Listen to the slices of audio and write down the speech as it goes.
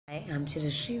Hi, I'm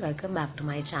Chirishri. Welcome back to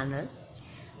my channel.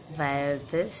 Well,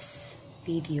 this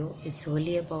video is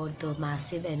solely about the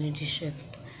massive energy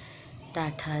shift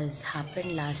that has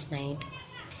happened last night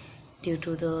due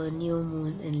to the new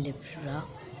moon in Libra.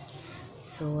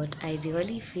 So what I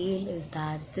really feel is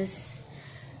that this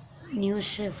new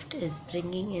shift is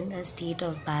bringing in a state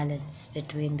of balance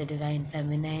between the divine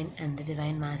feminine and the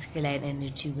divine masculine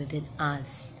energy within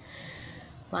us.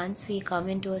 Once we come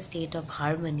into a state of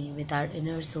harmony with our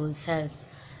inner soul self,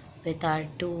 with our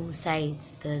two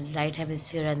sides, the right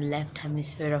hemisphere and the left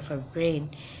hemisphere of our brain,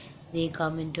 they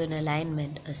come into an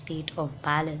alignment, a state of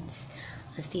balance,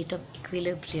 a state of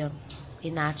equilibrium. We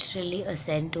naturally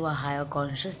ascend to a higher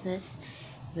consciousness,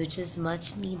 which is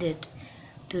much needed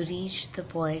to reach the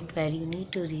point where you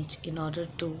need to reach in order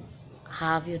to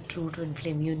have your true twin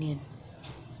flame union.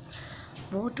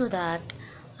 More to that,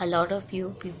 a lot of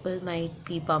people might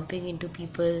be bumping into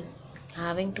people,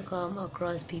 having to come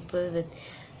across people with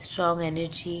strong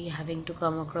energy, having to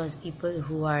come across people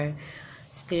who are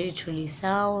spiritually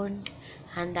sound,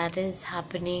 and that is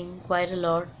happening quite a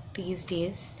lot these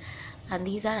days. And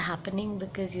these are happening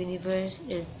because universe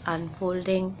is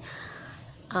unfolding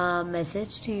a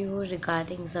message to you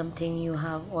regarding something you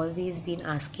have always been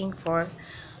asking for.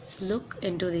 So look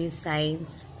into these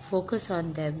signs, focus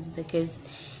on them, because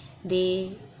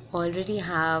they already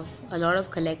have a lot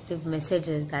of collective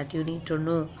messages that you need to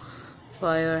know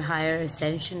for your higher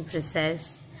ascension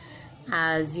process,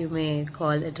 as you may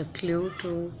call it, a clue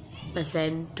to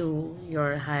ascend to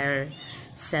your higher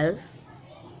self.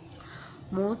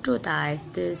 More to that,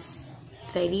 this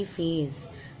very phase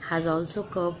has also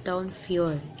curbed down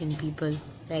fear in people.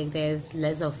 Like there's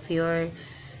less of fear,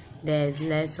 there's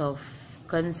less of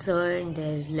concern,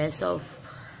 there's less of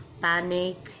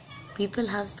panic. People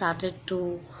have started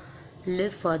to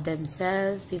live for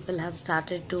themselves. People have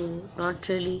started to not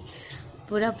really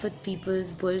put up with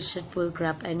people's bullshit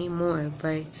bullcrap anymore,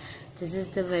 but this is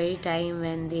the very time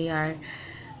when they are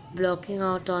blocking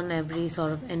out on every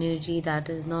sort of energy that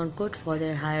is not good for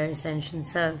their higher ascension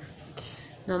self.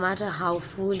 No matter how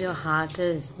full your heart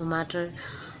is, no matter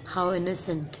how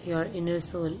innocent your inner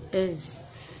soul is,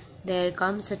 there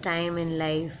comes a time in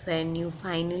life when you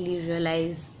finally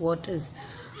realize what is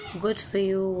good for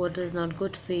you, what is not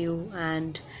good for you,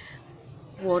 and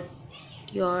what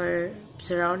your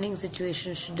surrounding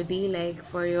situation should be like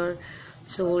for your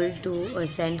soul to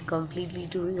ascend completely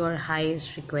to your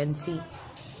highest frequency.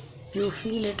 You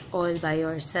feel it all by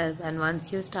yourself, and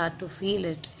once you start to feel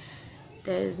it,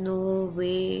 there is no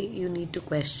way you need to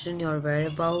question your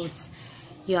whereabouts.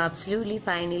 You absolutely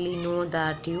finally know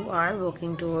that you are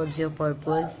working towards your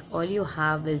purpose. All you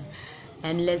have is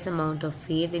endless amount of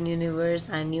faith in universe,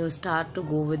 and you start to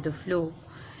go with the flow.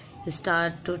 You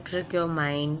start to trick your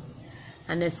mind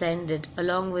and ascend it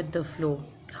along with the flow.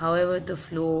 However the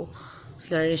flow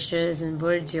flourishes and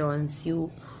burgeons,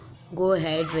 you go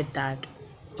ahead with that.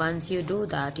 Once you do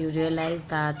that, you realize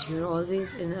that you're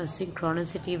always in a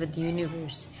synchronicity with the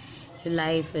universe. Your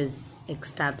life is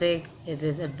ecstatic, it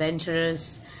is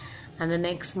adventurous, and the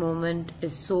next moment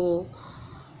is so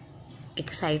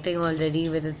exciting already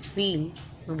with its feel,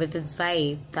 with its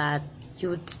vibe, that you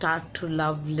would start to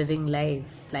love living life.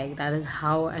 Like that is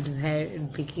how and where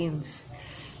it begins.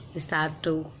 You start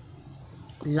to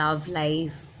love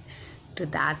life to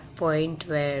that point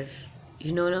where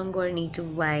you no longer need to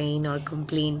whine or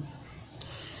complain.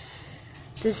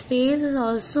 This phase is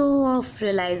also of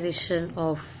realization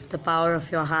of the power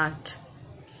of your heart.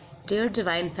 Dear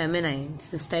divine feminines,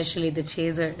 especially the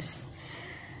chasers,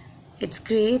 it's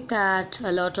great that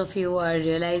a lot of you are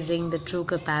realizing the true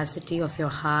capacity of your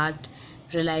heart,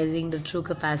 realizing the true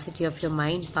capacity of your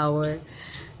mind power,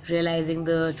 realizing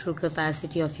the true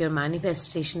capacity of your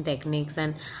manifestation techniques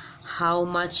and how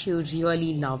much you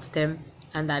really love them.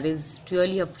 And that is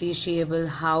really appreciable,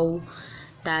 how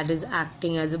that is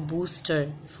acting as a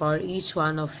booster for each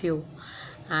one of you.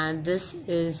 And this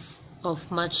is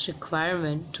of much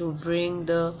requirement to bring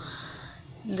the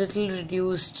little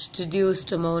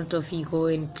reduced amount of ego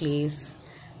in place,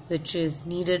 which is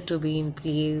needed to be in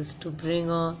place to bring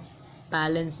a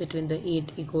balance between the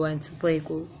 8 ego and super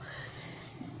ego.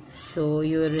 So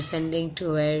you are ascending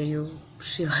to where you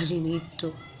really need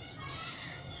to.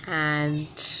 And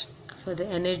for the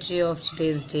energy of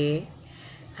today's day,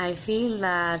 I feel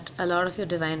that a lot of your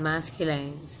divine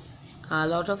masculines, a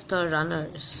lot of the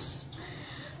runners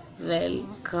will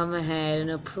come ahead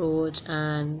and approach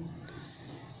and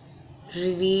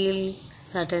reveal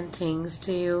certain things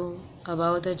to you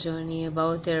about the journey,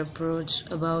 about their approach,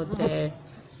 about their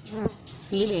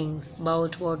feelings,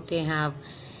 about what they have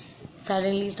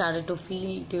suddenly started to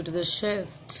feel due to the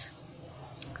shift.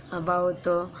 about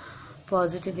the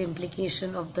positive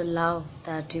implication of the love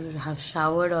that you have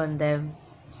showered on them.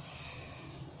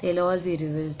 They'll all be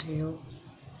revealed to you,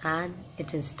 and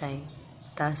it is time.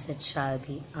 Thus it shall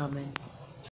be. Amen.